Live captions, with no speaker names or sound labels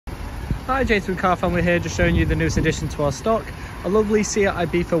Hi, Jason Car Family here, just showing you the newest addition to our stock. A lovely Seat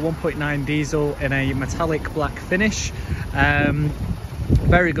Ibiza 1.9 diesel in a metallic black finish.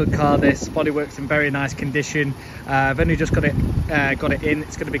 Very good car this, bodywork's in very nice condition. I've only just got it in.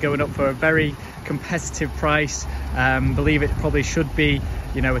 It's going to be going up for a very competitive price. Believe it probably should be,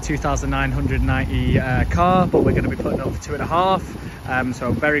 you know, a 2,990 car, but we're going to be putting it up for 2.5. So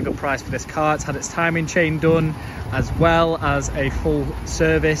a very good price for this car. It's had its timing chain done, as well as a full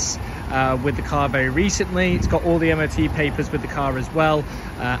service with the car very recently. It's got all the MOT papers with the car as well,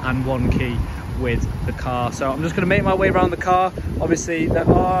 and one key with the car. So I'm just going to make my way around the car. Obviously there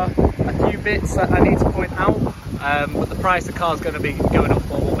are a few bits that I need to point out, but the price the car is going to be going up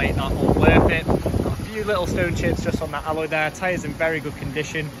for will make that all worth it. Got a few little stone chips just on that alloy there. Tyres in very good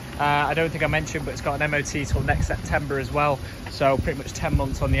condition. I don't think I mentioned, but it's got an MOT till next September as well, so pretty much 10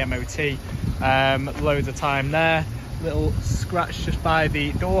 months on the MOT. Loads of time there. Little scratch just by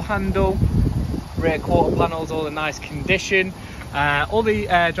the door handle. Rear quarter panels all in nice condition. All the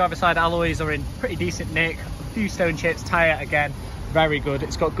driver side alloys are in pretty decent nick. A few stone chips. Tyre again very good.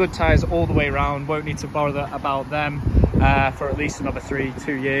 It's got good tyres all the way around. Won't need to bother about them for at least another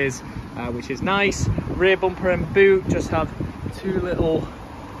 2 years, which is nice. Rear bumper and boot just have two little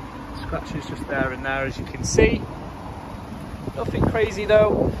scratches just there and there, as you can see. Nothing crazy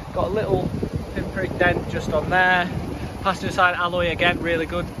though. Got a little pinprick dent just on there. Passenger side alloy again really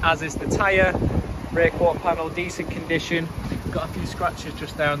good, as is the tyre. Rear quarter panel decent condition. Got a few scratches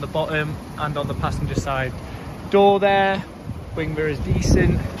just there on the bottom and on the passenger side door there. Wing mirror is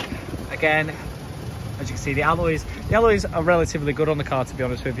decent. Again, as you can see, the alloys are relatively good on the car, to be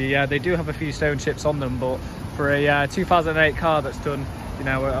honest with you. Yeah, they do have a few stone chips on them, but for a 2008 car that's done, you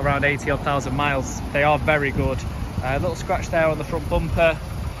know, around 80,000 miles, they are very good. A little scratch there on the front bumper.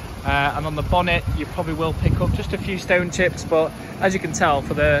 And on the bonnet you probably will pick up just a few stone chips, but as you can tell,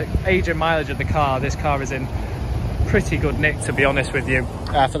 for the age and mileage of the car, this car is in pretty good nick, to be honest with you,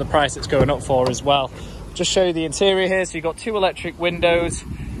 for the price it's going up for as well. Just show you the interior here. So you've got 2 electric windows.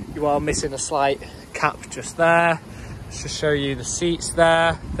 You are missing a slight cap just there. Let's just show you the seats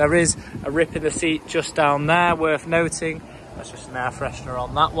there. There is a rip in the seat just down there, worth noting. That's just an air freshener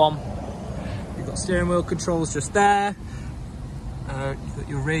on that one. You've got steering wheel controls just there. You've got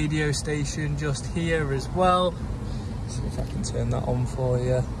your radio station just here as well. See if I can turn that on for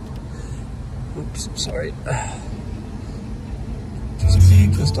you. Oops, sorry.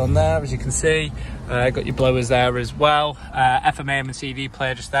 Just on there, as you can see. Got your blowers there as well. FM, AM and CD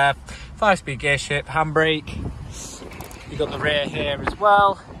player just there. 5-speed gear shift, handbrake. You've got the rear here as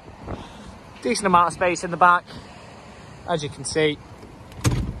well. Decent amount of space in the back, as you can see.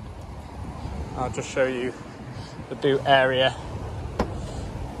 I'll just show you the boot area.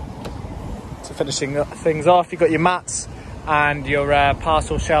 So finishing things off, you've got your mats and your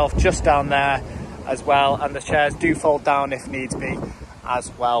parcel shelf just down there as well, and the chairs do fold down if needs be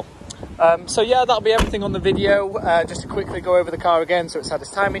as well. So yeah, that'll be everything on the video. Just to quickly go over the car again. So it's had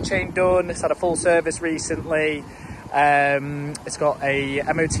its timing chain done, it's had a full service recently, it's got a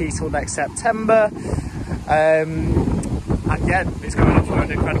MOT till next September, and yeah, it's going up for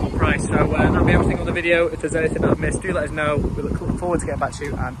an incredible price. So that'll be everything on the video. If there's anything I've missed, do let us know. We look forward to getting back to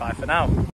you, and bye for now.